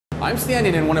I'm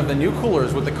standing in one of the new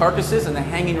coolers with the carcasses and the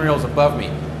hanging rails above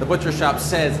me. The butcher shop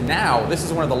says now this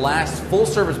is one of the last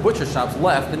full-service butcher shops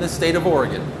left in the state of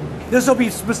Oregon. This will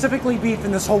be specifically beef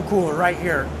in this whole cooler right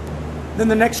here. Then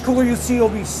the next cooler you see will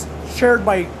be shared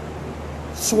by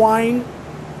swine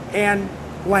and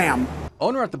lamb.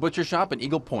 Owner at the butcher shop in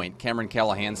Eagle Point,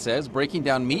 Callahan says breaking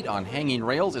down meat on hanging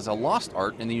rails is a lost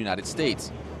art in the United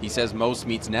States. He says most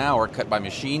meats now are cut by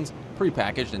machines,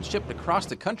 prepackaged and shipped across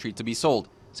the country to be sold.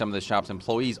 Some of the shop's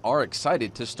employees are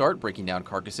excited to start breaking down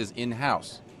carcasses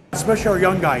in-house. Especially our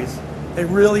young guys, they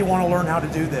really want to learn how to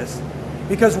do this.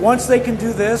 Because once they can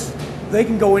do this, they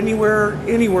can go anywhere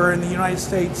in the United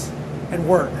States and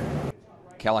work.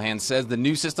 Callahan says the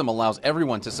new system allows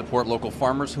everyone to support local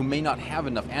farmers who may not have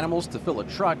enough animals to fill a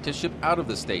truck to ship out of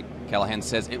the state. Callahan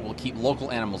says it will keep local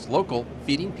animals local,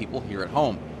 feeding people here at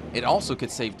home. It also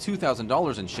could save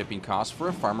 $2,000 in shipping costs for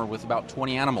a farmer with about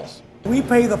 20 animals. We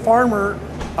pay the farmer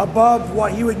above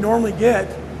what he would normally get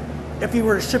if he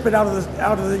were to ship it out of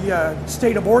the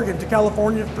state of Oregon to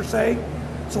California per se.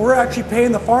 So we're actually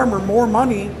paying the farmer more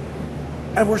money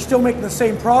and we're still making the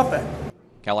same profit.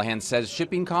 Callahan says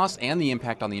shipping costs and the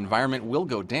impact on the environment will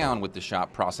go down with the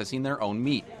shop processing their own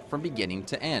meat from beginning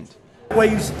to end. That way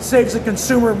it saves the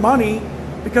consumer money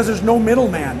because there's no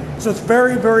middleman. So it's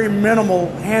very, very minimal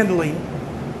handling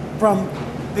from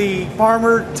the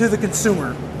farmer to the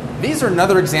consumer. These are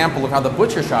another example of how the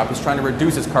butcher shop is trying to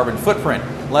reduce its carbon footprint.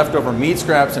 Leftover meat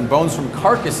scraps and bones from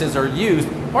carcasses are used,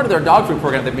 part of their dog food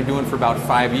program they've been doing for about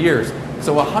 5 years.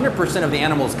 So 100% of the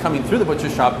animals coming through the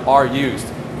butcher shop are used.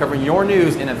 Covering your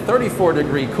news in a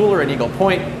 34-degree cooler in Eagle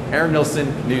Point, Aaron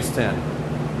Nilsson, News 10.